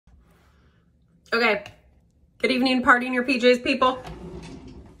Okay, good evening, party in your PJs, people.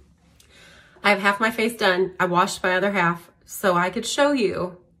 I have half my face done. I washed my other half so I could show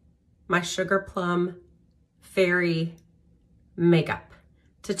you my Sugar Plum Fairy makeup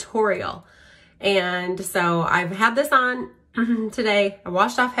tutorial. And so I've had this on today. I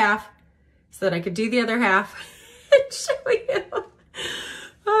washed off half so that I could do the other half and show you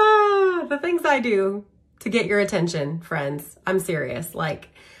the things I do to get your attention, friends. I'm serious. Like,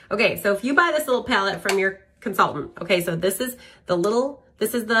 okay, so if you buy this little palette from your consultant, okay, so this is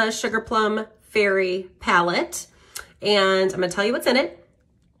the Sugar Plum Fairy palette, and I'm gonna tell you what's in it.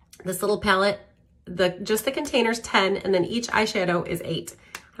 This little palette, just the container's 10, and then each eyeshadow is 8.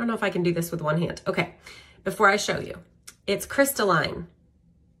 I don't know if I can do this with one hand. Okay, before I show you, it's crystalline,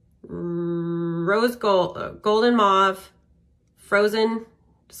 rose gold, golden mauve, frozen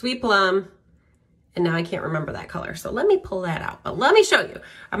sweet plum, and now I can't remember that color. So let me pull that out, but let me show you.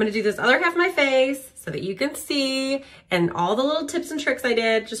 I'm gonna do this other half of my face so that you can see, and all the little tips and tricks I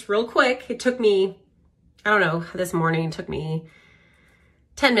did just real quick. It took me, I don't know, this morning it took me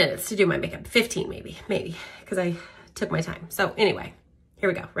 10 minutes to do my makeup, 15 maybe, because I took my time. So anyway, here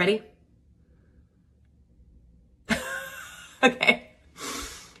we go, ready? Okay,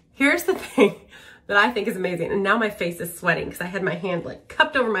 here's the thing that I think is amazing. And now my face is sweating because I had my hand like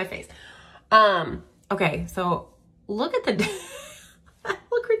cupped over my face. Okay, so look at the,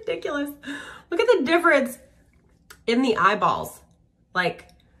 look ridiculous. Look at the difference in the eyeballs. Like,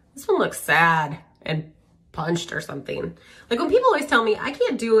 this one looks sad and punched or something. Like when people always tell me I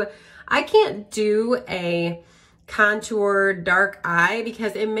can't do a contour dark eye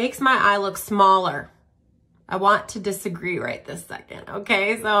because it makes my eye look smaller. I want to disagree right this second.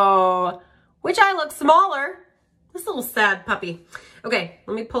 Okay, so which eye looks smaller? This little sad puppy. Okay,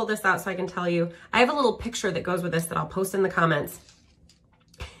 let me pull this out so I can tell you. I have a little picture that goes with this that I'll post in the comments.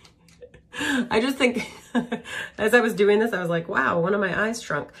 I just think, as I was doing this, I was like, wow, one of my eyes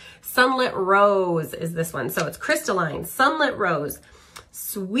shrunk. Sunlit Rose is this one. So it's crystalline, Sunlit Rose,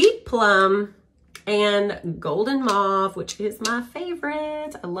 Sweet Plum, and Golden Mauve, which is my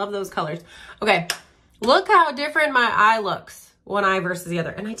favorite. I love those colors. Okay, look how different my eye looks. One eye versus the other.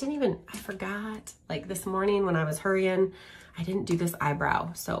 And I forgot, like this morning when I was hurrying, I didn't do this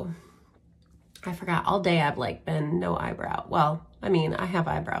eyebrow. So I forgot all day. I've like been no eyebrow. Well, I mean, I have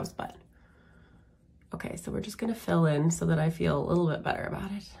eyebrows, but okay. So we're just going to fill in so that I feel a little bit better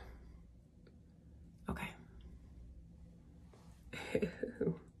about it. Okay.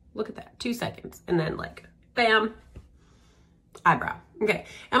 Look at that, 2 seconds. And then like, bam, eyebrow. Okay.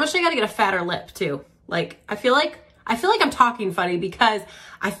 I'm actually got to get a fatter lip too. Like, I feel like I'm talking funny because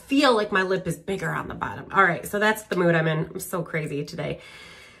I feel like my lip is bigger on the bottom. All right, so that's the mood I'm in. I'm so crazy today.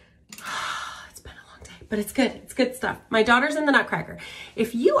 It's been a long day, but it's good. It's good stuff. My daughter's in the Nutcracker.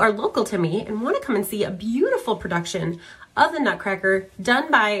 If you are local to me and want to come and see a beautiful production of the Nutcracker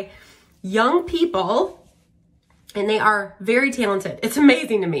done by young people, and they are very talented. It's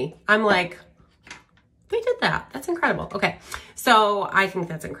amazing to me. I'm like, they did that. That's incredible. Okay, so I think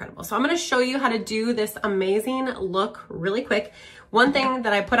that's incredible. So I'm going to show you how to do this amazing look really quick. One thing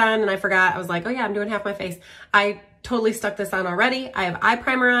that I put on and I forgot, I was like, oh yeah, I'm doing half my face. I totally stuck this on already. I have eye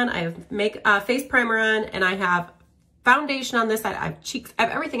primer on, I have face primer on, and I have foundation on this side. I have cheeks, I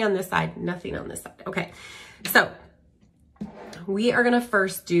have everything on this side, nothing on this side. Okay, so we are going to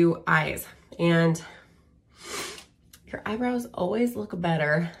first do eyes, and your eyebrows always look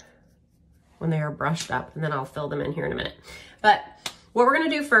better when they are brushed up, and then I'll fill them in here in a minute. But what we're gonna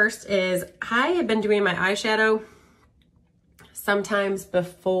do first is, I have been doing my eyeshadow sometimes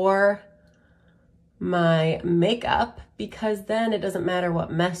before my makeup because then it doesn't matter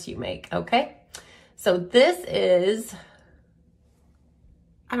what mess you make, okay? So this is,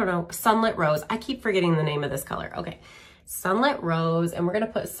 I don't know, Sunlit Rose. I keep forgetting the name of this color. Okay, Sunlit Rose, and we're gonna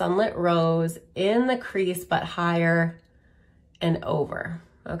put Sunlit Rose in the crease but higher and over.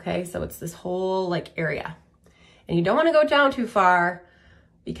 Okay, so it's this whole like area, and you don't want to go down too far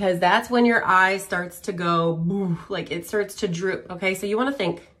because that's when your eye starts to go, like it starts to droop. Okay, so you want to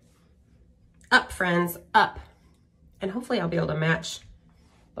think up, friends, up, and hopefully I'll be able to match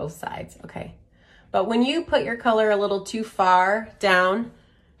both sides. Okay, but when you put your color a little too far down,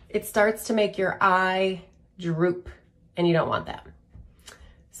 it starts to make your eye droop, and you don't want that.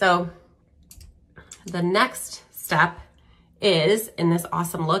 So the next step is, in this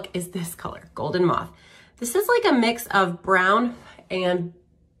awesome look, is this color, Golden Mauve. This is like a mix of brown and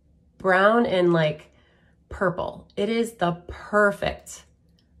like purple. It is the perfect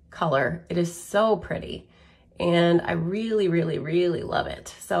color. It is so pretty, and I really, really, really love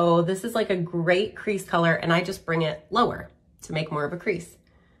it. So this is like a great crease color, and I just bring it lower to make more of a crease.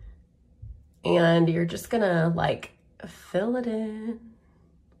 And you're just gonna like fill it in.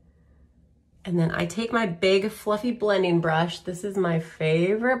 And then I take my big fluffy blending brush. This is my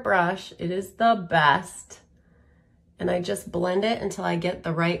favorite brush. It is the best. And I just blend it until I get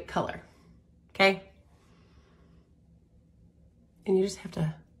the right color, okay? And you just have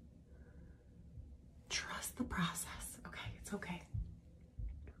to trust the process. Okay, it's okay.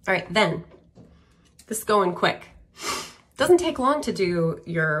 All right, then, this is going quick. Doesn't take long to do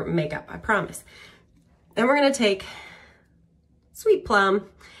your makeup, I promise. Then we're gonna take Sweet Plum,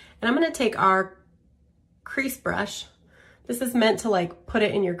 and I'm gonna take our crease brush. This is meant to like put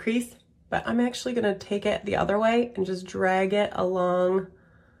it in your crease, but I'm actually gonna take it the other way and just drag it along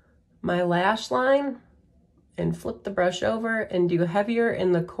my lash line and flip the brush over and do heavier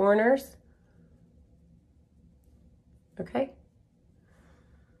in the corners. Okay.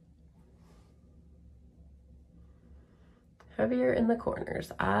 Heavier in the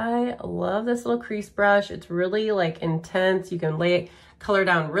corners. I love this little crease brush. It's really like intense. You can lay it, color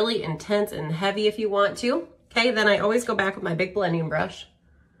down really intense and heavy if you want to. Okay, then I always go back with my big blending brush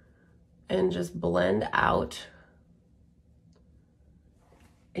and just blend out.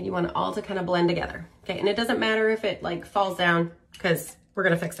 And you want it all to kind of blend together. Okay, and it doesn't matter if it like falls down because we're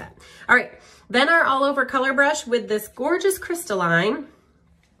gonna fix that. All right, then our all over color brush with this gorgeous crystalline.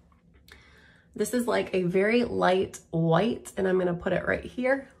 This is like a very light white, and I'm gonna put it right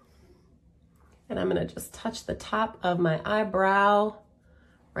here. And I'm gonna just touch the top of my eyebrow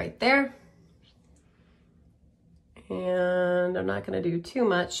right there. And I'm not gonna do too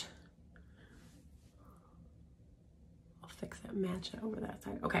much. I'll fix that, match it over that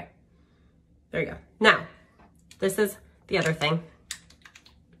side. Okay, there you go. Now, this is the other thing.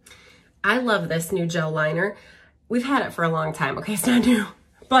 I love this new gel liner. We've had it for a long time, okay, it's not new,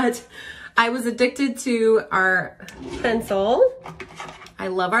 but I was addicted to our pencil. I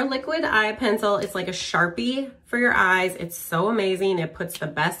love our liquid eye pencil. It's like a Sharpie for your eyes. It's so amazing. It puts the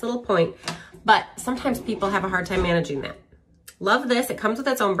best little point, but sometimes people have a hard time managing that. Love this. It comes with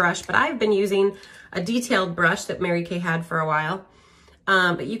its own brush, but I've been using a detailed brush that Mary Kay had for a while.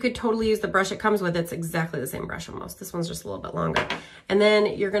 But you could totally use the brush it comes with. It's exactly the same brush almost. This one's just a little bit longer. And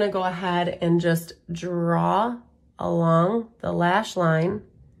then you're gonna go ahead and just draw along the lash line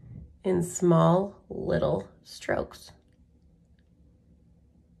in small little strokes.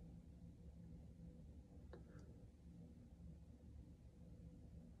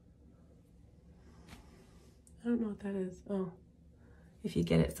 I don't know what that is. Oh, if you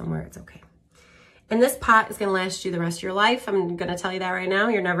get it somewhere, it's okay. And this pot is gonna last you the rest of your life. I'm gonna tell you that right now.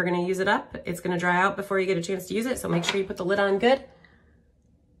 You're never gonna use it up. It's gonna dry out before you get a chance to use it. So make sure you put the lid on good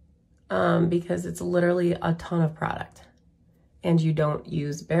because it's literally a ton of product and you don't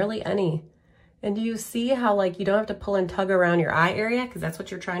use barely any. And do you see how like you don't have to pull and tug around your eye area because that's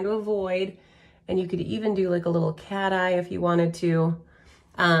what you're trying to avoid. And you could even do like a little cat eye if you wanted to.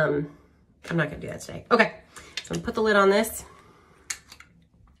 I'm not gonna do that today. Okay, so I'm gonna put the lid on this.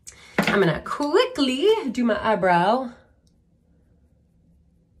 I'm gonna quickly do my eyebrow.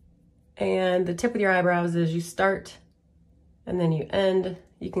 And the tip with your eyebrows is you start and then you end.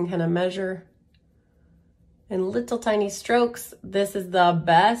 You can kind of measure in little tiny strokes. This is the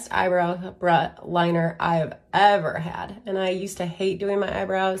best eyebrow liner I've ever had. And I used to hate doing my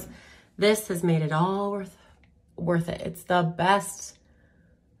eyebrows. This has made it all worth it. It's the best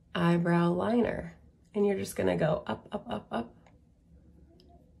eyebrow liner. And you're just gonna go up, up, up, up.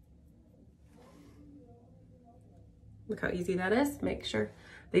 Look how easy that is. Make sure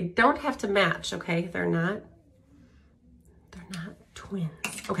they don't have to match, okay? They're not twins.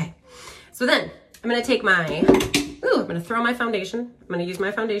 Okay, so then I'm gonna take I'm gonna throw my foundation. I'm gonna use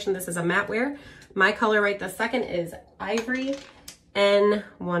my foundation. This is a matte wear. My color right this second is Ivory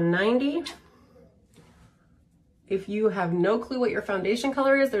N190. If you have no clue what your foundation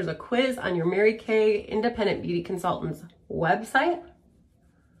color is, there's a quiz on your Mary Kay Independent Beauty Consultants website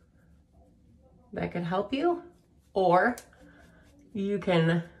that could help you. Or you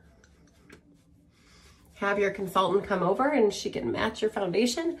can have your consultant come over and she can match your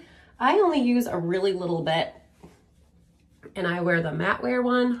foundation. I only use a really little bit and I wear the matte wear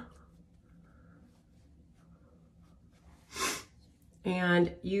one.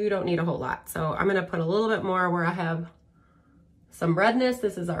 And you don't need a whole lot. So I'm gonna put a little bit more where I have some redness.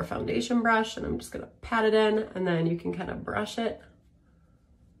 This is our foundation brush and I'm just gonna pat it in and then you can kind of brush it.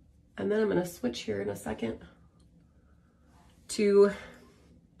 And then I'm gonna switch here in a second to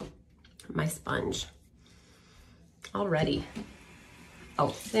my sponge already. Oh,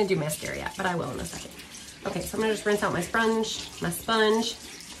 I didn't do mascara yet, but I will in a second. Okay, so I'm gonna just rinse out my sponge,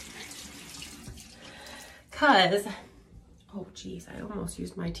 cause, oh geez, I almost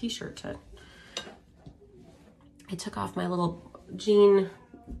used my t-shirt to I took off my little jean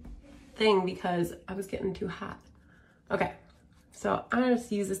thing because I was getting too hot. Okay, so I'm gonna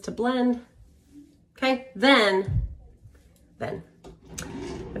just use this to blend. Okay, then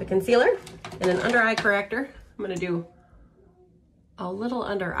with a concealer and an under eye corrector, I'm gonna do a little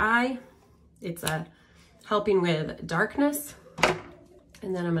under eye. It's helping with darkness.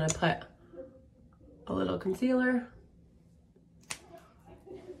 And then I'm gonna put a little concealer.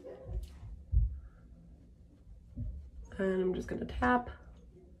 And I'm just gonna tap.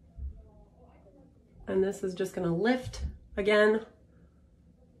 And this is just gonna lift again.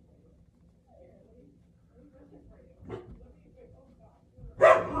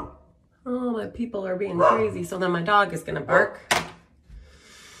 Oh, my people are being crazy, so then my dog is gonna bark.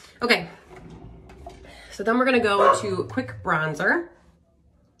 Okay, so then we're gonna go to quick bronzer.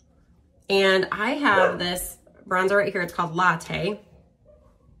 And I have this bronzer right here, it's called Latte.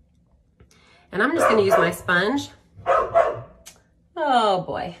 And I'm just gonna use my sponge. Oh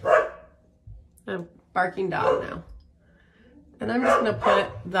boy, I'm a barking dog now. And I'm just gonna put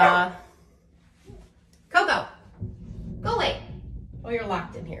the, Coco, go away. Oh, you're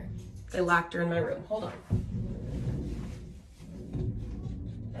locked in here. They locked her in my room, hold on.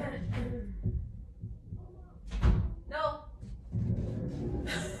 No.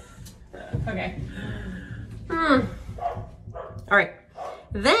 Okay. All right.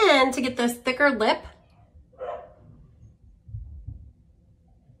 Then to get this thicker lip,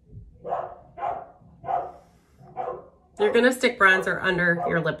 you're gonna stick bronzer under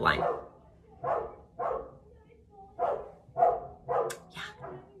your lip line. Yeah.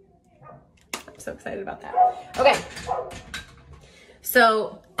 I'm so excited about that. Okay.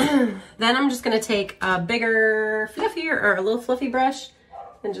 So then I'm just gonna take a bigger, fluffier, or a little fluffy brush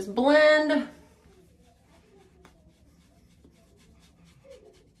and just blend.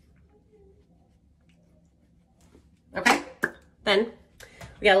 Okay, then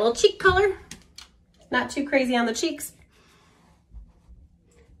we got a little cheek color, not too crazy on the cheeks.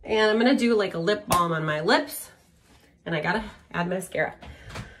 And I'm gonna do like a lip balm on my lips, and I gotta add mascara.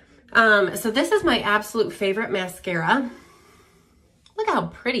 So this is my absolute favorite mascara. Look how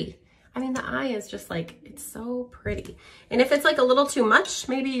pretty. I mean, the eye is just like, it's so pretty. And if it's like a little too much,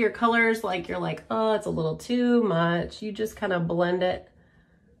 maybe your colors, like you're like, oh, it's a little too much. You just kind of blend it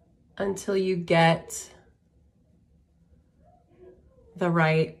until you get the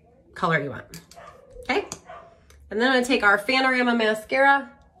right color you want, okay? And then I'm gonna take our Fanorama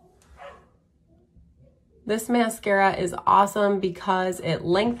mascara. This mascara is awesome because it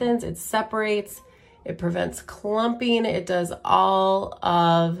lengthens, it separates, it prevents clumping, it does all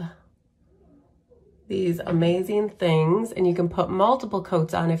of these amazing things, and you can put multiple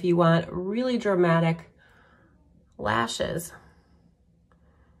coats on if you want really dramatic lashes.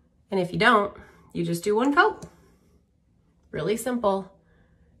 And if you don't, you just do one coat. Really simple.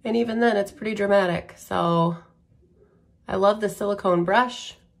 And even then, it's pretty dramatic. So I love the silicone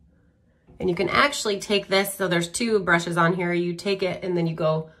brush. And you can actually take this, so there's two brushes on here. You take it and then you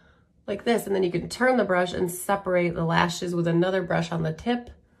go like this, and then you can turn the brush and separate the lashes with another brush on the tip.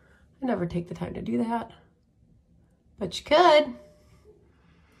 I never take the time to do that, but you could.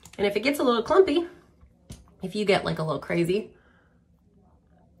 And if it gets a little clumpy, if you get like a little crazy,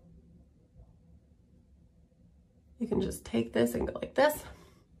 you can just take this and go like this,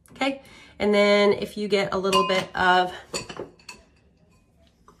 okay? And then if you get a little bit of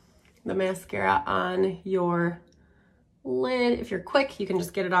the mascara on your lid, if you're quick, you can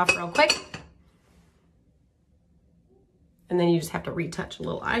just get it off real quick. And then you just have to retouch a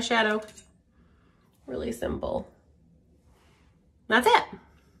little eyeshadow. Really simple. That's it.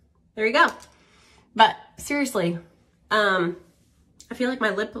 There you go. But seriously, I feel like my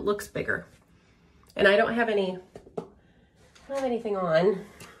lip looks bigger. And I don't have anything on.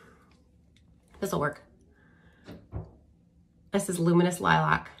 This'll work. This is Luminous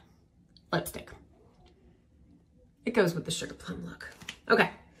Lilac lipstick. It goes with the Sugar Plum look. Okay.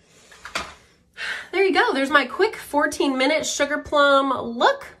 There you go. There's my quick 14-minute Sugar Plum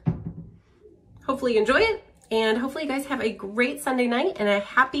look. Hopefully you enjoy it. And hopefully you guys have a great Sunday night and a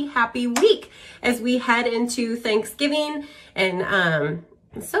happy, happy week as we head into Thanksgiving. And I'm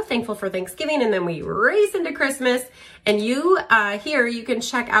so thankful for Thanksgiving, and then we race into Christmas. And you here, you can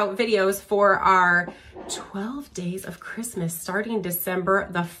check out videos for our 12 days of Christmas starting December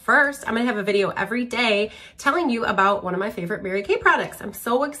the 1st. I'm gonna have a video every day telling you about one of my favorite Mary Kay products. I'm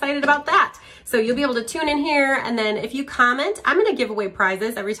so excited about that. So you'll be able to tune in here, and then if you comment, I'm gonna give away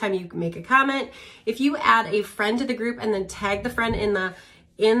prizes every time you make a comment. If you add a friend to the group and then tag the friend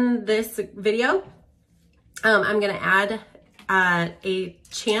in this video, I'm gonna add a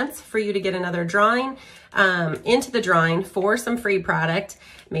chance for you to get another drawing into the drawing for some free product.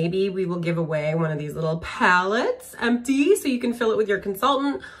 Maybe we will give away one of these little palettes empty so you can fill it with your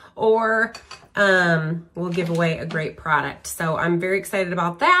consultant, or we'll give away a great product. So I'm very excited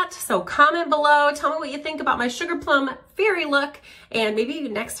about that. So comment below, tell me what you think about my sugar plum fairy look, and maybe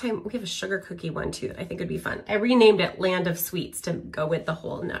next time we have a sugar cookie one too that I think would be fun. I renamed it Land of Sweets to go with the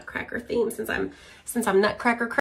whole Nutcracker theme since I'm Nutcracker